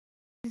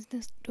This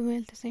is the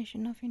 12th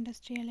session of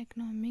industrial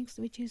economics,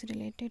 which is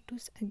related to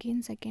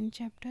again second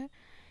chapter.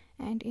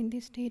 And in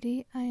this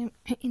theory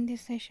in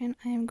this session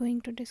I am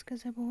going to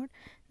discuss about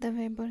the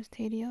Weber's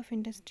theory of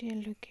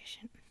industrial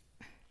location.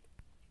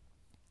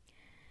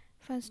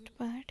 First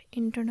part,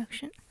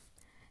 introduction.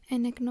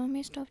 An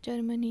economist of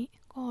Germany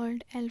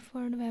called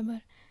Alfred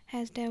Weber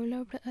has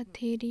developed a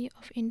theory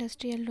of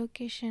industrial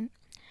location.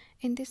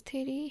 In this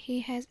theory,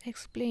 he has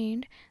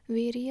explained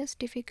various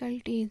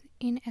difficulties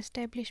in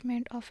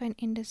establishment of an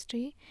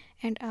industry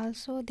and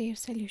also their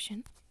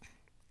solution.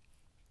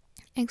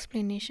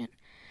 Explanation.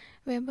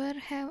 Weber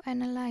have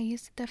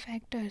analyzed the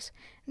factors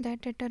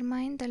that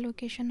determine the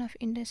location of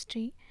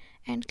industry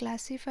and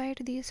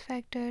classified these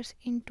factors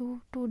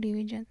into two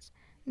divisions.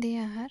 They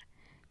are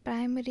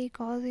primary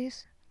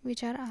causes,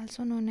 which are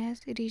also known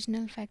as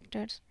regional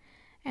factors,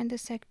 and the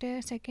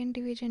second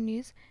division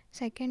is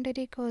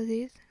secondary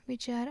causes,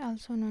 which are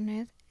also known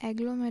as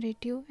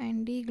agglomerative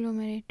and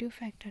deglomerative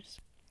factors.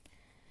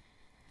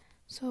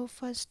 So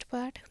first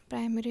part,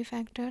 primary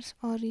factors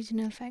or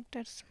regional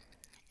factors.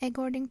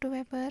 According to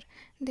Weber,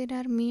 there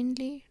are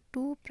mainly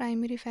two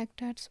primary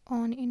factors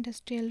on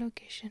industrial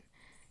location.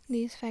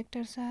 These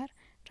factors are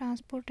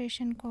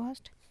transportation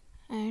cost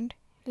and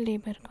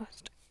labor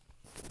cost.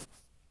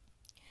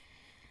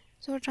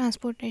 So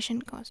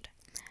transportation cost.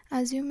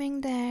 Assuming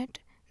that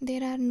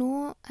there are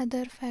no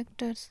other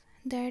factors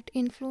that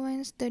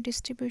influence the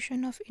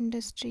distribution of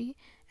industry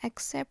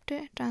except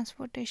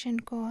transportation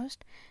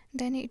cost,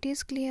 then it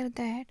is clear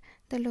that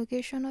the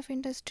location of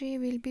industry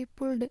will be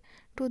pulled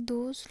to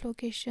those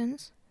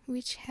locations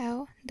which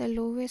have the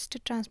lowest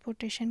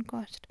transportation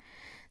cost.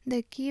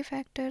 The key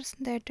factors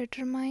that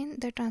determine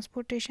the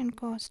transportation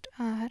cost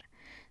are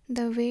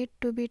the weight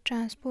to be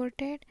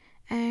transported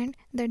and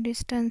the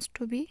distance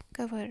to be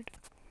covered.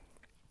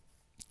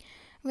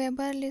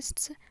 Weber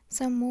lists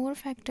some more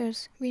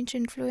factors which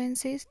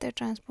influences the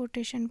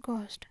transportation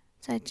cost,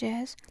 such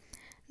as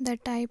the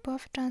type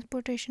of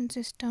transportation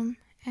system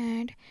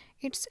and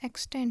its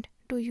extent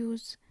to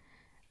use.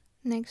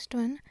 Next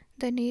one,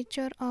 the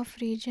nature of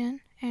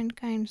region and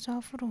kinds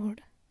of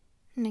road.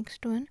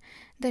 Next one,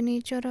 the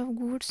nature of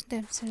goods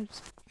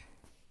themselves.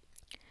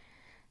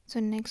 So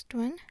next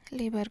one,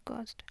 labor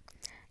cost.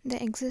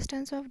 The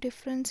existence of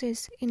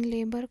differences in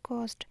labor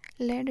cost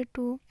led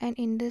to an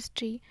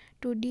industry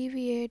to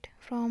deviate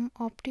from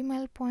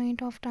optimal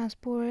point of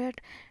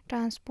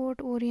transport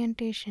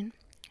orientation.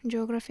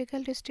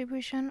 Geographical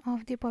distribution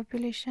of the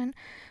population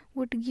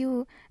would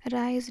give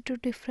rise to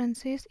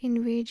differences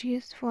in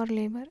wages for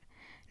labor.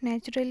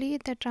 Naturally,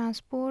 the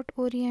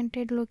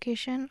transport-oriented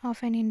location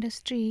of an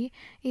industry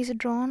is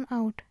drawn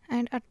out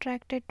and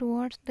attracted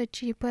towards the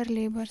cheaper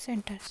labor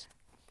centers.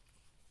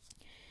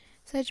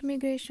 Such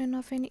migration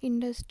of an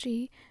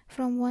industry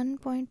from one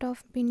point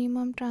of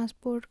minimum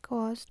transport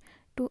cost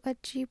to a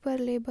cheaper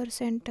labor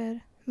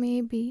center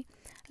may be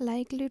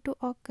likely to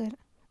occur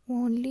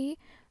only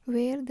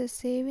where the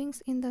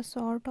savings in the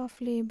sort of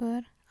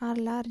labor are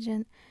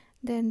larger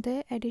than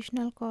the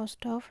additional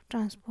cost of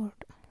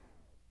transport.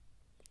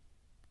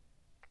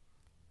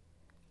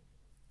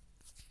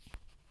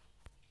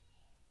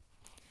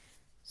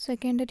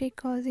 Secondary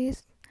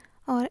causes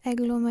or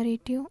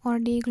agglomerative or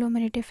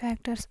deglomerative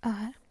factors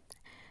are: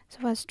 so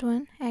first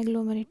one,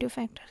 agglomerative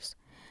factors.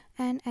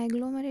 And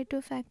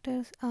agglomerative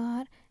factors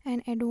are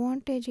an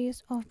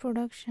advantages of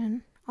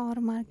production or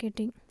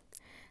marketing.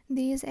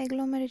 These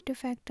agglomerative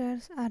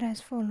factors are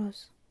as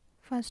follows.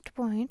 First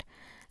point,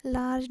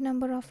 large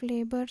number of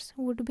laborers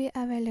would be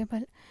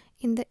available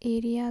in the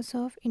areas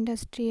of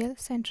industrial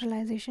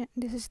centralization.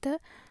 This is the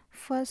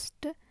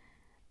first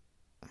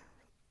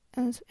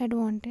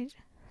advantage.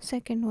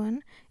 Second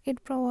one,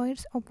 it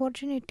provides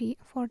opportunity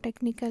for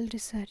technical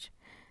research.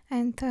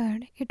 And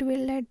third, it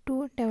will lead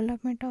to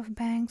development of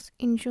banks,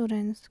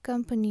 insurance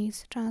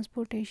companies,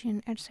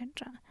 transportation,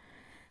 etc.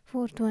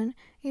 Fourth one,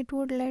 it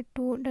would lead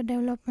to the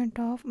development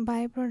of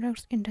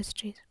byproducts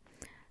industries.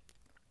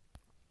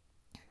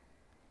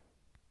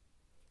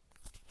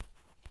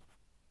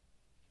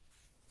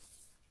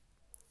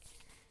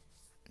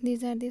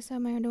 These are the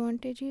some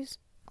advantages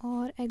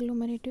or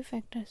agglomerative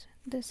factors.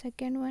 The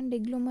second one,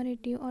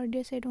 deglomerative or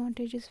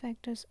disadvantages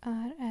factors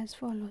are as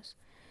follows: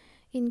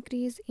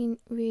 increase in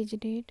wage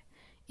rate,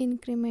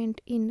 increment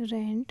in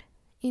rent,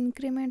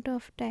 increment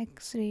of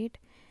tax rate,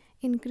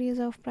 increase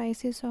of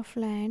prices of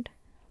land,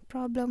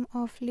 problem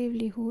of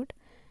livelihood.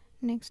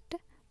 Next,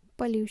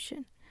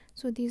 pollution.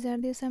 So these are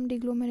the some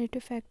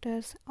deglomerative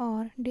factors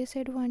or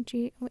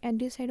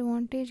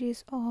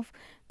disadvantages of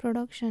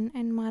production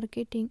and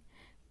marketing.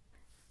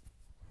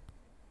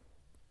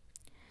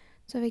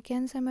 So we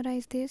can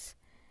summarize this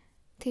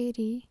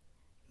theory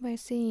by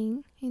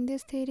saying, in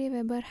this theory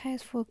Weber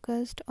has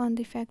focused on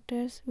the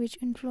factors which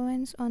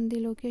influence on the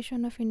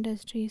location of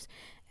industries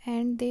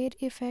and their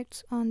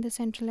effects on the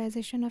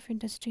centralization of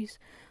industries.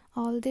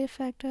 All these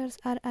factors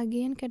are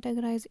again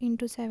categorized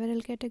into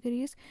several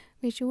categories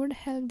which would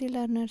help the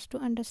learners to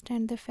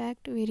understand the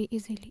fact very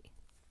easily.